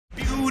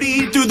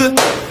booty through the.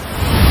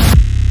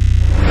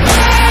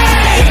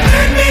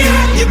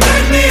 You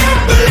made me a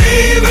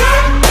believer,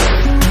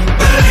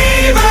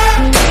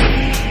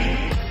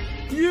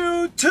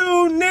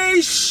 YouTube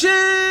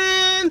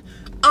Nation,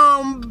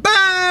 I'm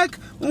back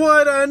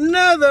with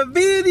another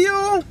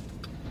video.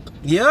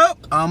 Yep,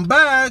 I'm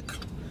back.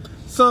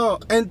 So,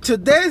 in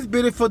today's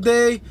beautiful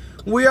day,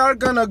 we are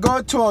gonna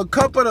go to a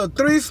couple of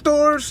thrift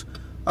stores,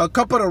 a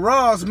couple of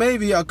Ross,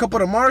 maybe a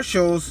couple of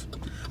Marshalls,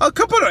 a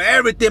couple of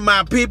everything,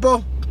 my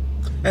people.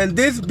 And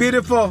this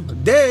beautiful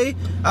day,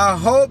 I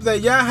hope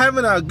that y'all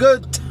having a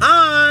good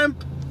time.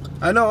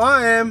 I know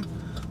I am.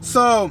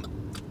 So,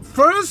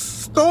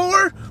 first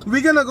store,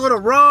 we're gonna go to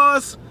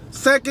Ross.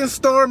 Second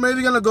store,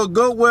 maybe gonna go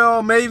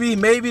Goodwill. Maybe.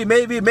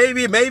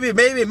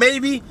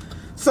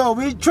 So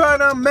we try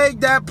to make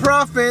that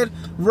profit.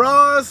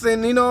 Ross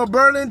and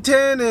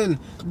Burlington, and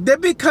they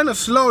be kind of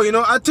slow.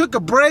 I took a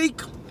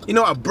break.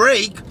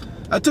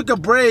 I took a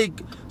break.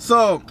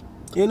 So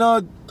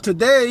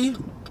today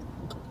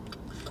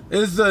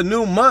is a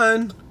new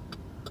month.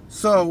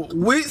 So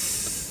let's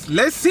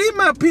see,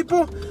 my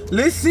people.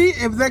 Let's see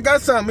if they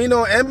got some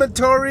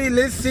inventory.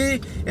 Let's see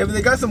if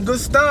they got some good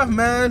stuff,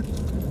 man.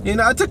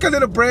 I took a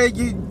little break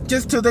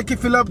just so they can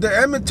fill up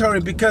the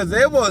inventory because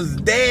it was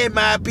dead,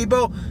 my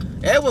people.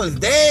 It was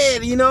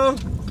dead,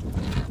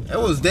 It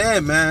was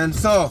dead, man.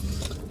 So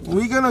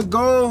we're gonna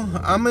go.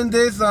 I'm in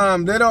this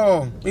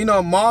little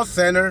mall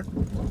center.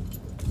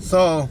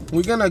 So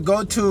we're gonna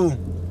go to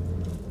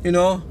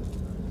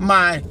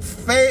my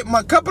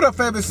couple of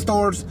favorite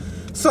stores.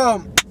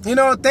 So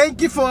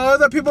thank you for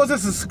other people to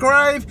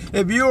subscribe.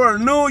 If you are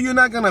new, you're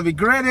not gonna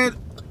regret it.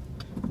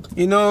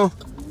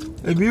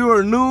 If you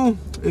are new,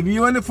 if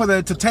you're in it for the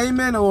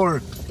entertainment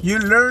or you're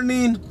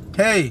learning,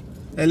 hey,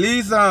 at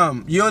least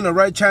you're on the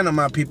right channel,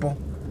 my people.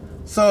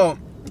 So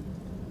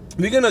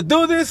we're gonna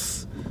do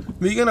this.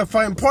 We're gonna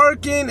find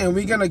parking and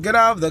we're gonna get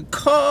out of the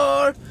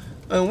car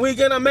and we're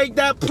gonna make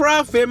that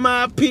profit,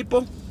 my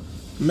people.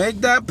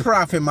 Make that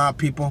profit, my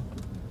people.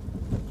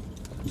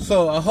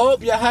 So I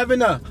hope you're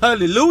having a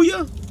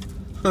hallelujah.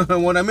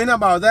 What I mean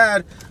about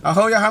that, I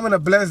hope you're having a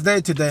blessed day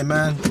today,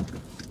 man.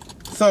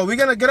 So we're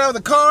gonna get out of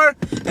the car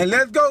and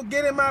let's go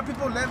get it, my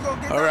people. Let's go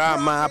get it. All right,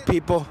 my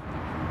people.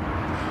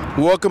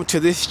 Welcome to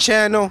this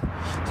channel.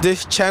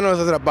 This channel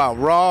is about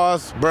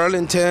Ross,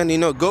 Burlington,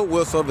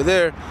 Goodwill's over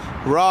there,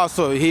 Ross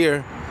over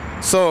here.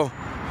 So,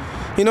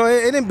 it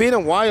ain't been a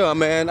while,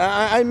 man.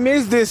 I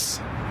miss this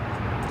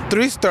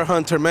three-star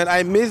hunter, man.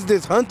 I miss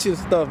this hunting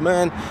stuff,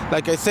 man.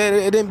 Like I said,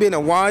 it ain't been a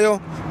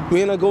while.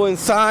 We're gonna go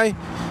inside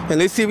and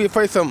let's see if we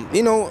find some,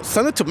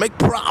 something to make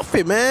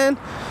profit, man.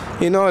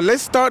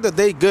 Let's start the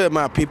day good,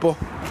 my people.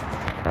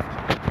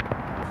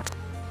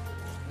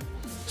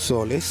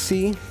 So let's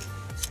see.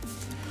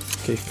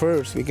 Okay,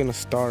 first we're gonna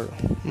start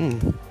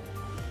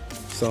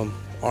some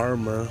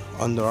armor,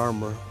 Under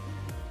Armour,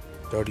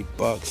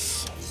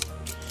 $30.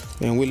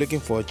 Man, we're looking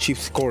for a cheap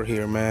score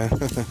here, man.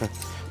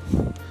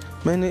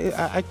 Man,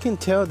 I can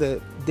tell that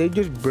they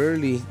just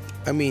barely.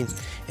 I mean,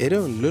 it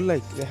don't look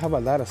like they have a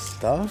lot of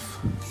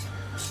stuff,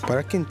 but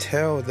I can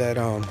tell that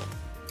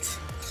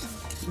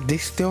they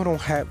still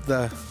don't have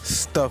the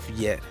stuff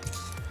yet.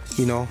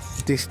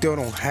 They still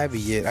don't have it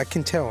yet. I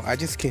can tell. I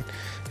just can't.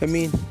 I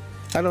mean,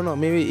 I don't know.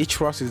 Maybe each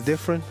Ross is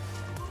different.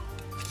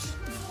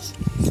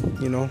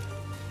 It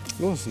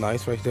was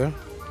nice right there.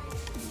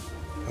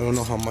 I don't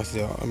know how much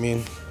they are. I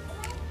mean,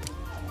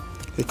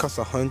 it costs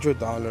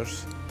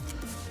 $100,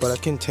 but I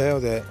can tell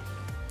that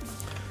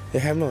they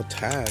have no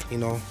tag.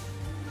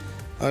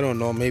 I don't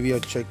know. Maybe I'll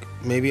check.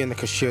 Maybe in the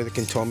cashier they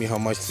can tell me how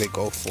much they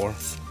go for.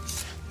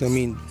 I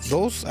mean,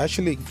 those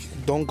actually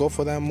don't go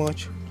for that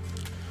much.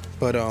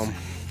 But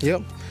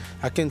yep,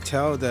 I can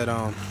tell that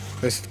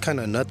it's kind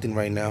of nothing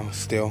right now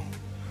still.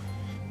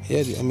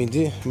 Yeah, I mean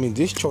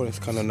this short is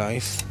kind of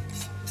nice.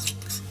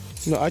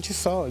 I just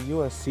saw a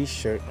USC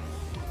shirt.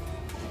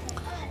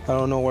 I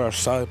don't know where I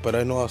saw it, but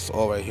I know I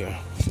saw it right here.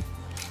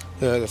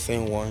 Yeah, the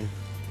same one.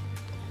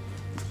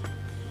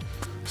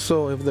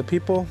 So if the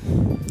people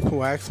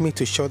who asked me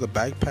to show the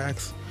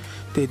backpacks,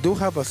 they do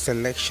have a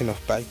selection of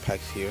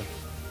backpacks here.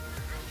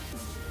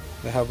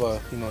 They have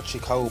a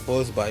Chicago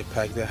Bulls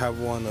backpack. They have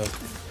one of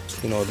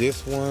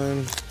this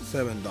one,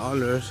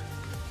 $7.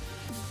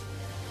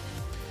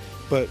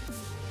 But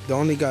they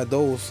only got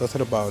those. That's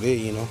about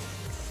it,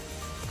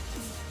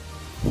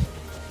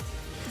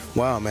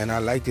 Wow, man, I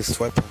like this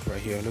sweatpants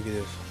right here. Look at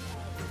this.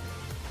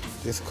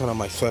 This is kind of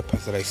my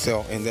sweatpants that I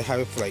sell, and they have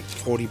it for like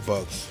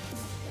 $40.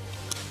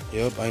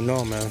 Yep, I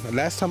know, man. The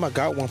last time I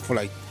got one for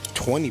like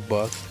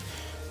 $20,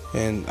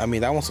 and I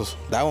mean that one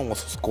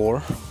was a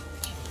score.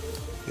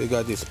 They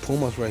got these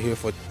Pumas right here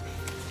for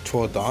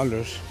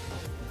 $12.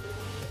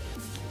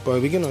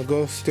 But we're gonna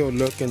go still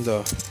look in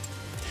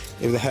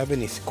if they have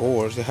any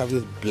scores. They have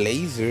these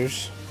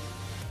Blazers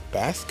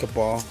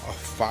basketball, a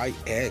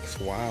 5X.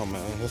 Wow,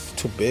 man, that's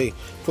too big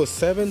for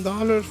 $7.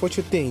 What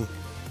you think?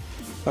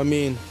 I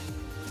mean,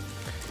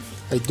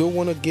 I do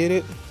want to get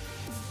it,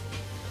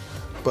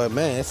 but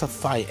man, it's a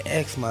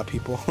 5X, my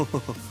people.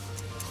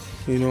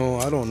 You know,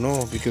 I don't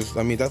know, because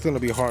I mean that's gonna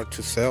be hard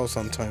to sell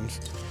sometimes.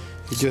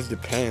 It just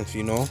depends,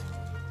 you know.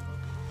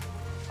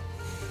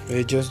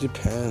 It just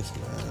depends,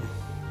 man.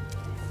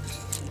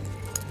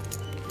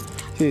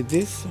 See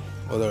this?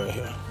 Oh, they're right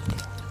here.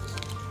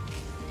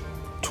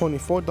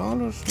 $24.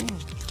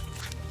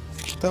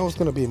 That was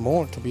gonna be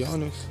more, to be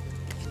honest.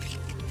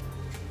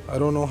 I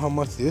don't know how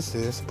much this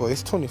is, but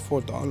it's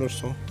 $24.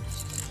 So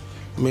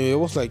I mean, it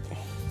was like,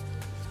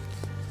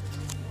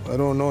 I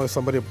don't know if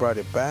somebody brought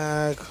it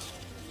back.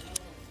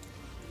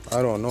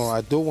 I don't know.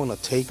 I do want to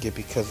take it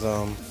because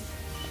I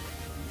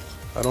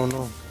don't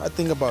know. I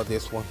think about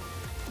this one.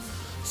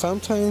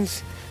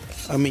 Sometimes,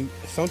 I mean,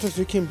 sometimes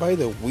you can buy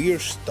the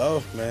weird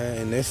stuff, man,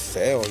 in this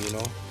sale, you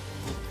know.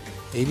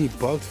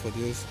 $80 for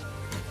this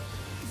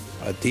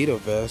Adidas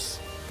vest.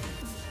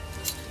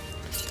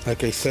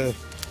 Like I said,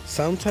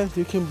 sometimes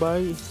you can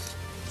buy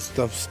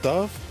some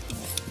stuff.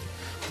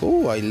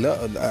 Oh, I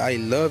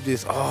love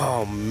this.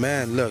 Oh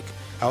man, look.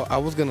 I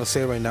was gonna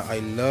say right now, I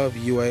love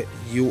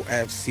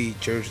UFC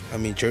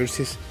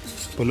jerseys,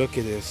 but look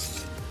at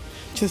this.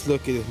 Just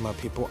look at this, my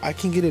people. I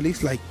can get at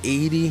least like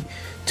 80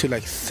 to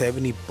like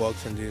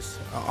 $70 in this.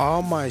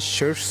 All my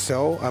shirts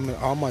sell. I mean,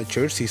 all my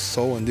jerseys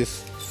sold in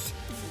this.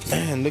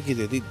 Man, look at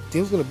it. This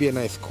was gonna be a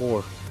nice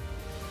score.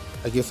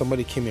 I guess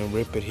somebody came and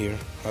ripped it here.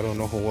 I don't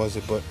know who was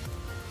it, but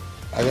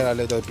I gotta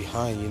let that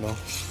behind, you know.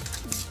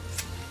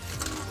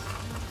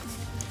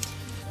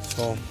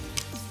 So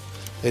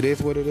it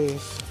is what it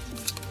is.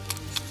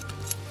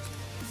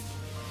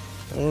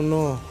 I don't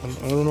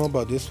know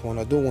about this one.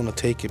 I do want to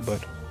take it,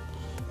 but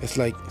it's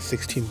like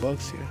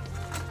 $16 here.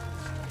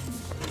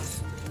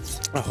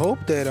 I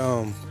hope that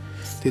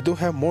they do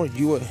have more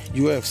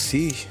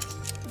UFC.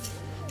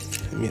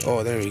 I mean,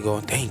 oh, there you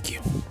go. Thank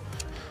you.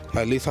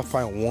 At least I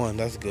find one.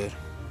 That's good.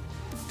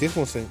 This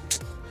one's in.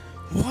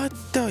 What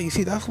the? You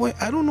see, that's why.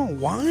 I don't know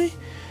why,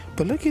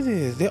 but look at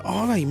this. They're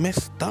all like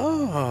messed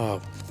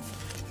up.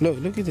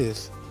 Look at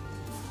this.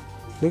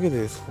 Look at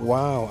this.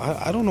 Wow.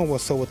 I don't know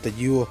what's up with the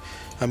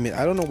I mean,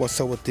 I don't know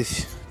what's up with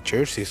these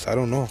jerseys. I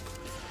don't know,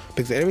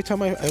 because every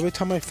time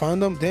I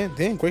find them, they're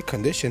in great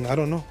condition. I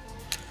don't know.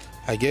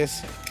 I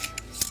guess.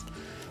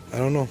 I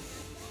don't know.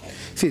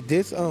 See,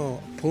 this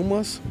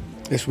Pumas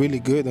is really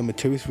good. The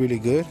material is really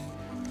good.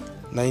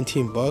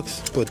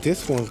 $19, but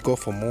this one's go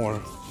for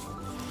more.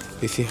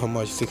 You see how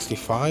much?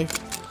 65.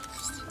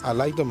 I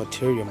like the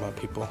material, my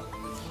people.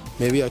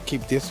 Maybe I'll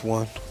keep this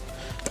one.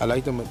 I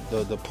like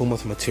the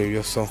Pumas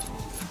material. So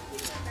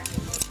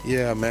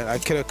yeah, man, I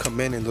could have come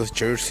in those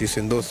jerseys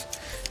and those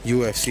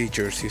UFC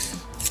jerseys,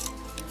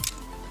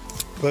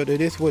 but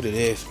it is what it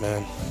is,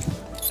 man.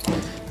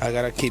 I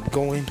gotta keep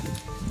going.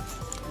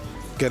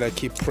 Gotta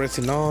keep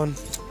pressing on.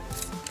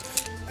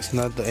 It's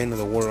not the end of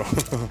the world.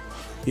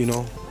 You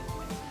know.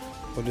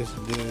 What is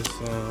this?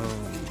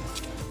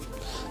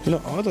 You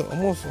know,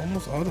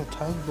 almost all the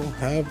tags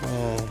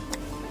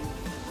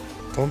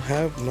don't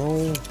have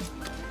no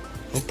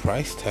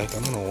price tag. I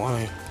don't know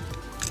why.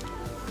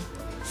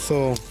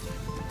 So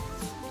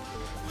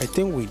I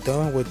think we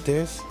done with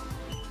this.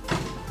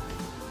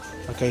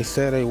 Like I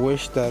said, I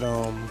wish that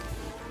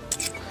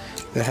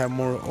they have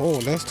more. Oh,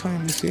 last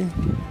time, you see,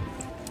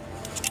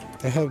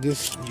 they have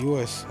this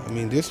US. I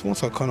mean, these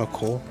ones are kind of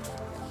cool.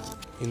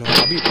 You know,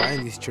 I'll be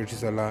buying these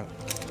jerseys a lot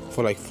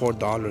for like $4.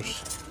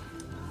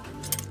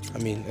 I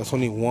mean, it's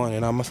only one,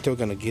 and I'm still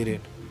gonna get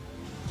it.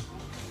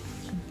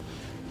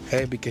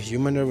 Hey, because you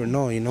might never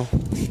know, you know.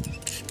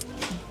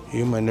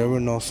 You might never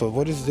know. So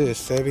what is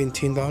this?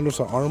 $17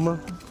 of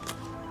armor.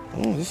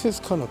 Oh, this is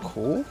kind of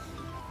cool.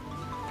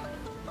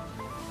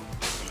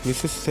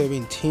 This is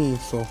 17,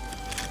 so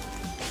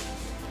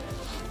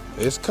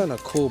it's kind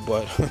of cool,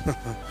 but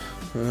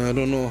I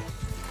don't know.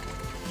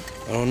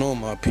 I don't know,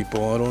 my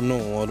people. I don't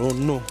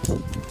know.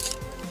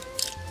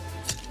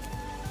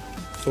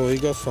 So we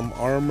got some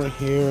armor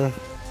here.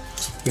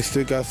 We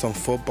still got some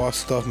football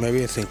stuff. Maybe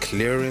it's in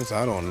clearance.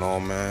 I don't know,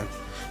 man.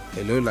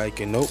 It look like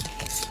it. Nope.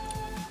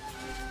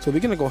 So we're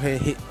gonna go ahead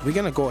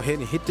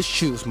and hit the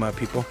shoes, my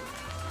people.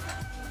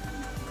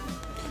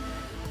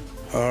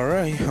 All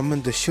right, I'm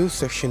in the shoe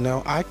section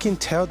now. I can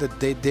tell that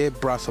they did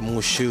brought some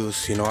more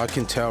shoes. You know, I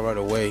can tell right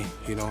away.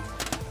 You know,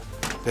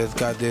 there's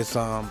got this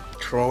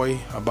Troy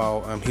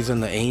about he's in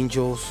the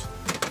Angels,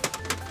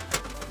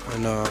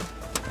 and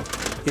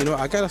you know,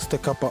 I gotta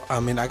stock up.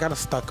 I gotta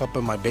stock up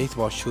in my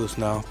baseball shoes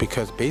now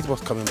because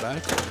baseball's coming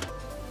back.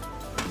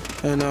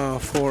 And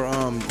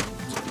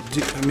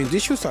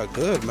these shoes are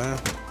good, man.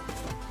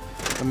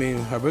 I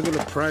mean, a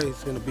regular price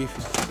is gonna be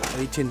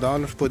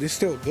 $18, but it's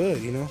still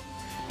good, you know,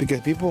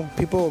 because people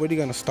already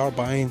gonna start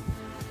buying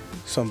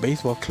some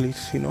baseball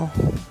cleats, you know.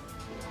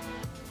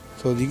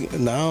 So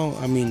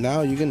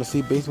now you're gonna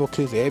see baseball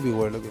cleats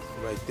everywhere. Look at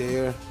right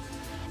there,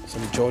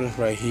 some Jordans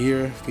right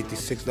here,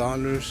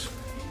 $56.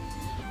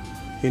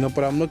 You know,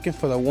 but I'm looking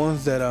for the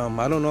ones that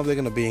I don't know if they're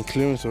gonna be in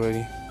clearance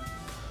already,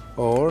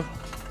 or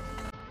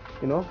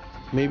you know,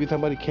 maybe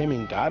somebody came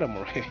and got them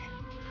already.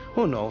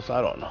 Who knows?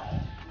 I don't know.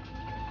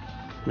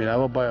 I mean, I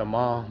will buy them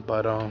all,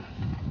 but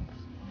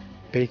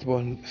Baseball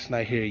is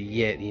not here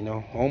yet, you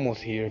know,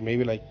 almost here.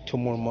 Maybe like 2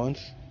 more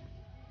months.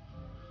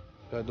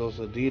 Got those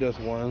Adidas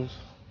ones.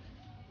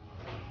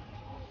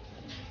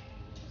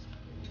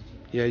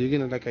 Yeah, you're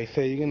gonna, like I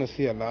said, you're gonna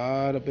see a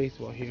lot of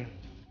baseball here.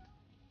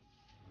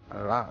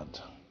 A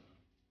lot.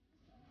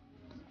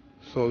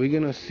 So we're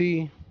gonna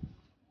see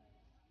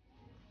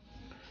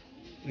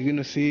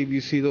if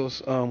you see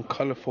those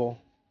colorful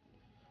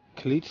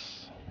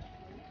cleats.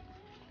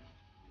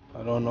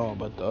 I don't know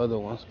about the other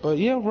ones, but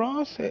yeah,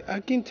 Ross, I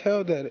can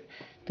tell that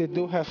they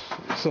do have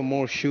some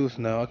more shoes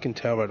now. I can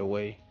tell right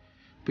away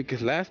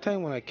because last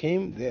time when I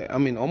came, I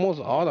mean,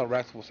 almost all the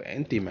racks was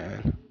empty,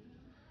 man.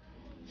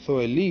 So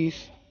at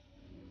least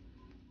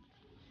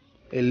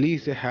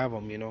they have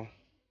them, you know.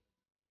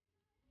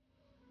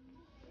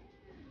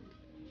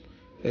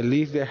 At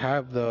least they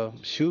have the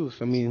shoes.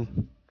 I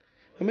mean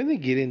they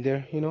get in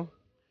there, you know.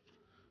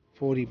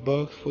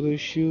 $40 for those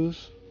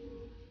shoes.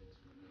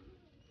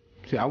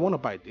 See, I want to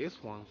buy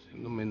this ones. I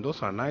mean,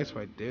 those are nice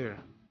right there.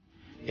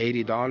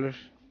 $80.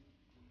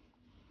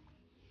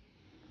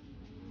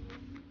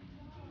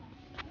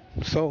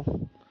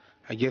 So,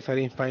 I guess I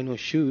didn't find no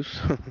shoes.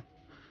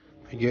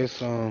 I guess,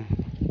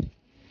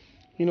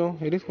 you know,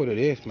 it is what it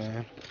is,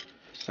 man.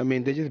 I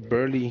mean, they just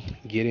barely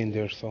get in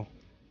there, so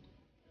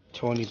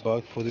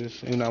 $20 for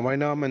this. And right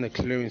now I'm in the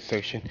clearance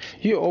section.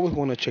 You always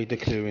want to check the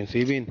clearance,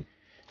 even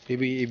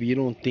maybe if you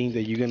don't think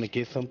that you're gonna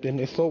get something.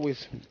 It's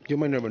always, you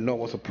might never know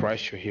what's the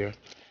price you're here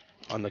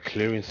on the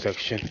clearance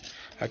section.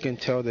 I can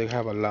tell they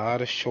have a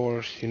lot of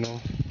shorts, you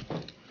know.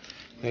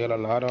 They got a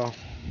lot of.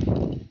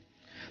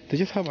 They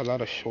just have a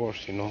lot of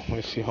shorts, you know.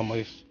 Let's see how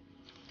much.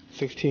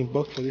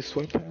 $16 for these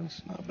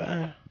sweatpants. Not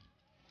bad.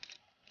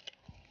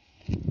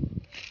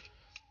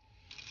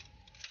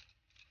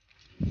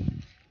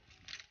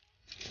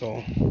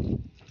 So,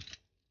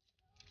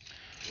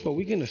 but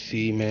we're gonna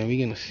see, man.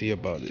 We're gonna see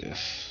about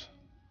this.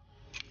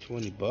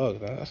 $20.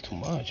 That's too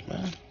much,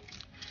 man.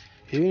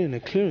 Even in the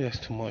clearance,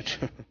 that's too much.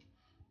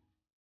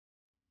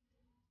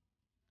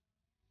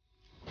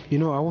 You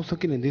know, I was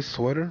looking at this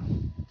sweater,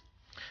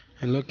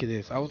 and look at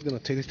this. I was gonna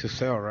take this to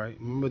sale, right?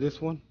 Remember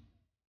this one?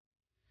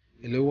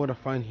 And look what I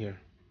find here.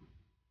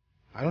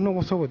 I don't know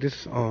what's up with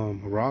this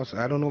Ross.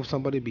 I don't know if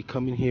somebody be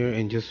coming here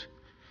and just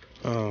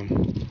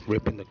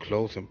ripping the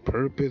clothes on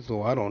purpose,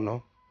 or I don't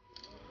know.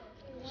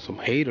 Some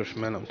haters,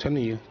 man, I'm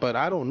telling you. But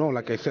I don't know.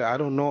 Like I said, I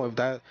don't know if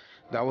that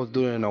was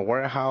doing in a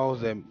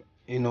warehouse and,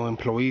 you know,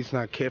 employees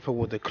not careful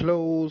with the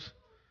clothes.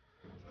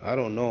 I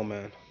don't know,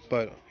 man.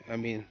 But I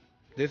mean,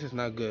 this is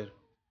not good.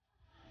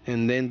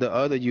 And then the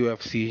other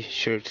UFC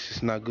shirts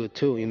is not good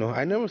too. You know,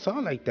 I never saw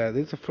it like that.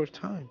 This is the first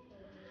time.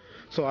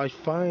 So I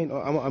find,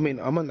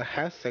 I'm on the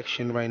hat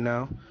section right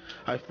now.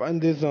 I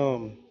find this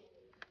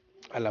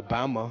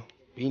Alabama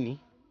beanie,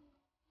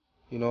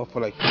 you know,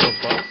 for like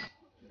 $4.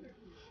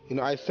 You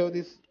know, I sell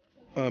these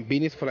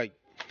beanies for like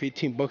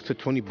 $15 to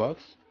 $20.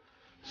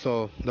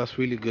 So that's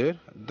really good.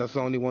 That's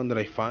the only one that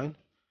I find.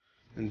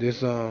 And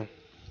this, you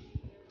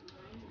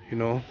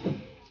know,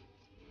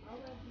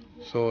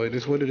 so it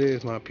is what it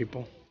is, my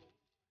people.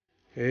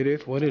 It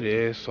is what it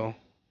is. So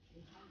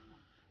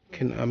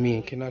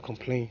cannot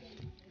complain.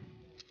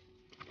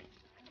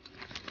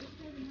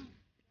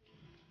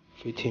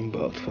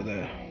 $15 for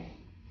that.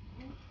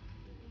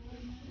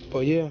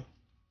 But yeah,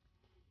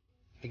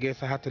 I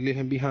guess I have to leave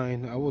him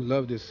behind. I would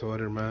love this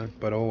sweater, man,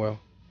 but oh well.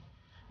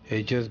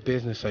 It's just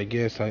business, I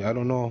guess. I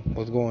don't know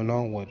what's going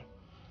on with.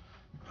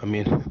 I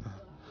mean,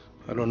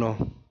 I don't know.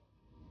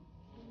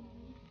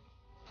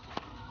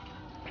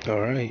 All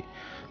right,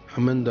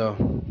 I'm in the,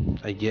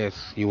 I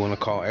guess you want to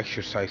call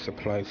exercise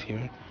supplies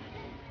here.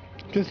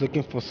 Just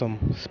looking for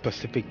some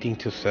specific thing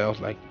to sell.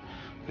 Like,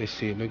 let's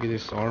see, look at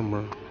this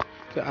armor.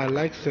 I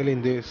like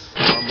selling this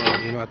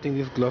armor. You know, I think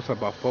these gloves are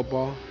about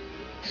football.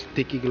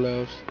 Sticky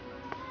gloves.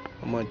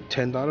 I'm at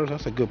 $10.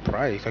 That's a good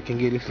price. I can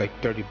get this like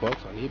 $30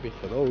 on eBay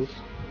for those.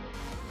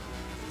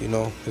 You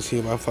know, let's see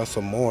if I find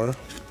some more.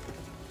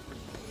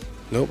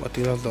 Nope, I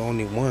think that's the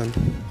only one.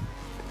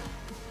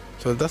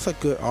 So that's a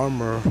good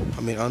armor.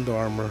 Under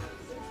Armour.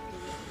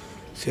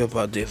 See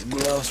about these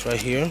gloves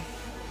right here.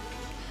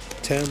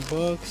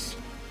 $10.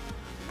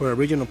 But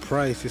original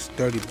price is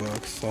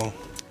 $30. So,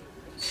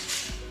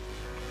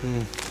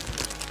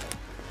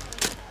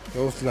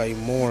 those like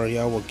more,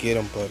 yeah, I will get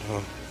them, but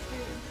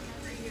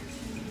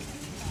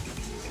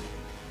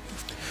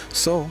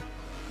So,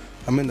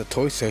 I'm in the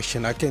toy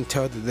section. I can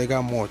tell that they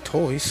got more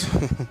toys.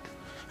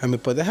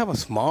 But they have a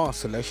small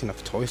selection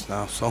of toys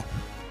now. So,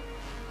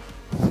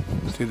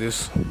 see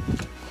this. You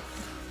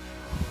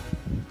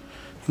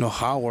know,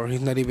 Howard.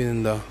 He's not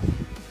even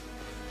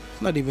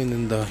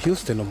in the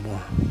Houston no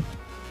more.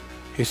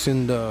 He's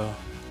in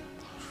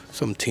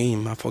some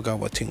team. I forgot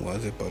what team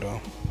was it, but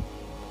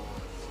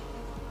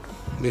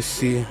let's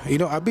see. You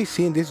know, I've been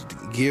seeing this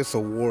Gears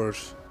of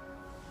Wars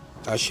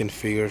action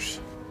figures.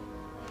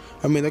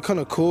 They're kind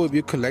of cool if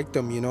you collect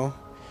them, you know.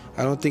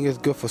 I don't think it's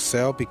good for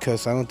sale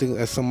because I don't think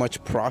there's so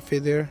much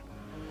profit there.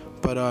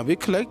 But if you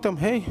collect them,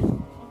 hey.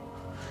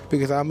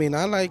 Because I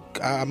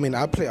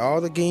play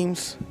all the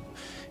games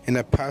and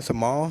I pass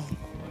them all.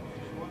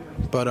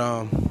 But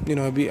you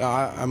know,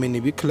 I mean,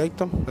 if you collect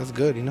them, that's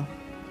good, you know.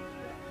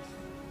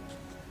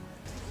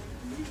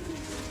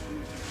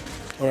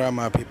 All right,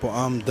 my people,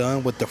 I'm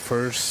done with the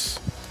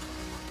first.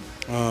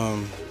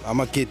 I'm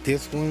gonna get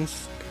this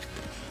ones.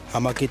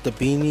 I'm gonna get the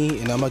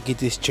beanie, and I'm gonna get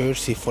this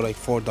jersey for like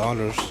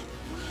 $4.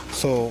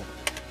 So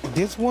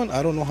this one,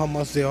 I don't know how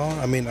much they are.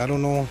 I mean, I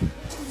don't know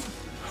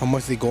how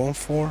much they're going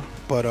for,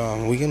 but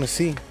we're gonna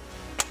see.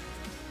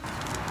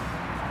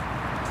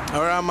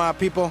 All right, my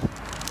people.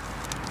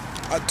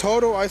 A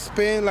total I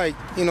spent, like,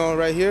 you know,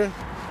 right here.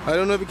 I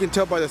don't know if you can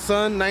tell by the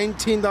sun,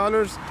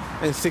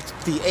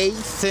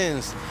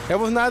 $19.68. It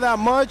was not that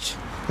much.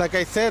 Like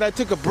I said, I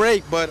took a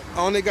break, but I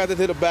only got it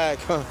to the bag.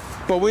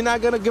 But we're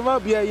not gonna give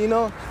up yet, you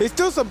know. It's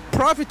still some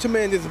profit to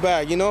me in this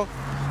bag, you know.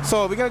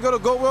 So we're gonna go to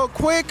Goodwill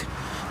quick,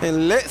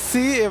 and let's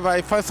see if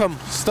I find some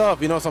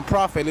stuff, you know, some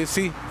profit. Let's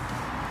see.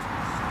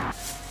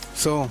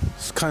 So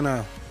it's kind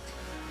of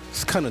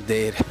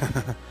dead,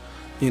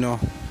 you know.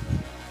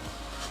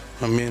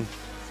 I mean,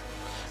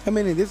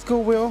 in this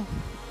Goodwill,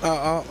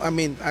 I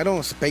mean, I don't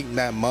expect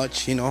that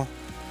much, you know.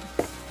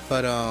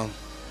 But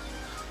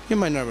you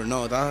might never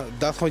know.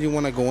 That's why you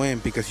want to go in,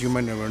 because you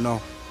might never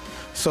know.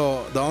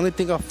 So the only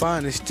thing I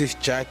find is this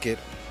jacket.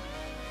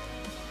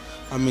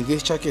 I mean,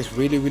 this jacket is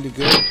really, really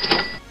good.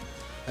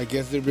 I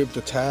guess they ripped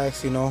the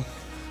tags, you know.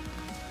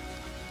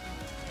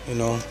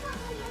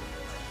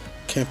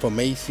 Came from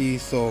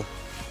Macy's, so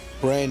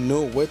brand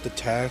new with the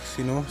tags,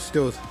 you know.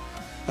 Still,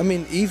 I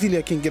mean, easily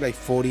I can get like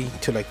 40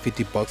 to like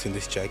 50 bucks in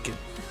this jacket.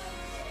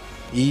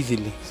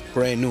 Easily, it's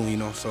brand new, you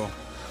know. So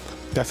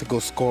that's a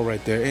good score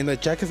right there. And the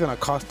jacket's gonna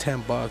cost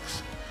 10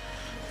 bucks,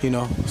 you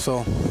know.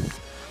 So,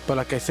 but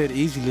like I said,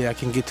 easily I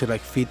can get to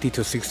like $50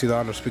 to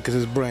 $60 because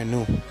it's brand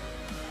new,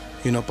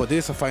 you know. But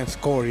this is a fine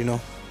score, you know.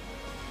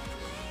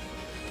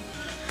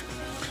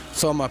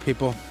 So my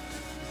people,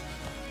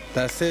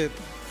 that's it.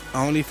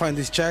 I only find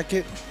this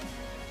jacket.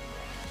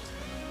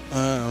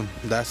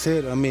 That's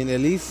it. I mean, at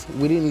least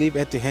we didn't leave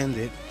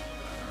empty-handed,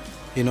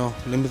 you know.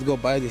 Let me go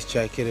buy this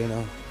jacket, you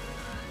know.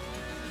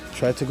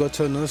 Try to go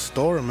to another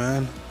store,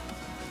 man.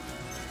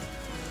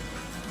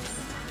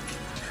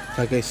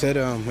 Like I said,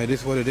 it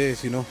is what it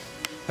is, you know.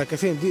 Like I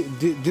said,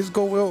 this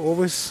Goodwill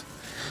always.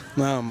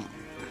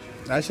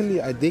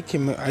 Actually, I did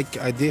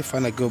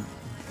find a good.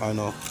 I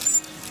know.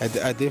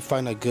 I did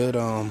find a good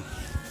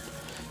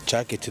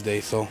jacket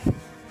today, so.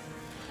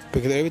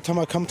 Because every time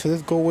I come to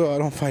this Goodwill, I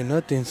don't find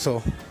nothing,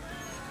 so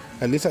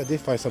at least I did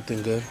find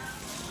something good.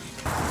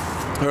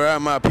 All right,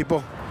 my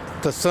people,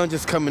 the sun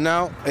just coming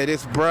out. It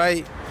is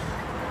bright.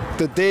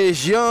 The day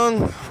is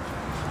young,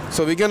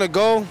 so we're gonna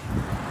go,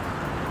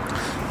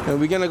 and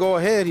we're gonna go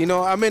ahead. You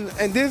know, I mean,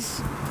 and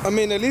this, I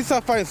mean, at least I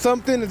find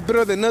something. It's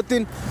better than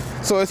nothing.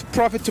 So it's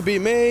profit to be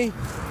made.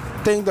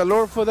 Thank the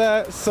Lord for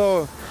that.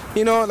 So,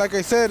 you know, like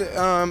I said,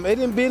 it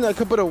didn't been a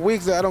couple of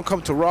weeks that I don't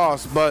come to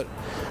Ross, but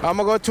I'm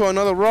gonna go to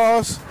another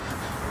Ross,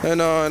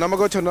 and I'm gonna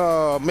go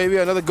to maybe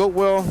another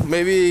Goodwill,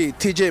 maybe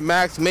TJ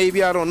Maxx,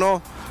 maybe, I don't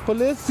know. But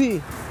let's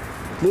see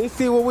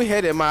where we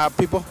headed, my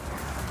people.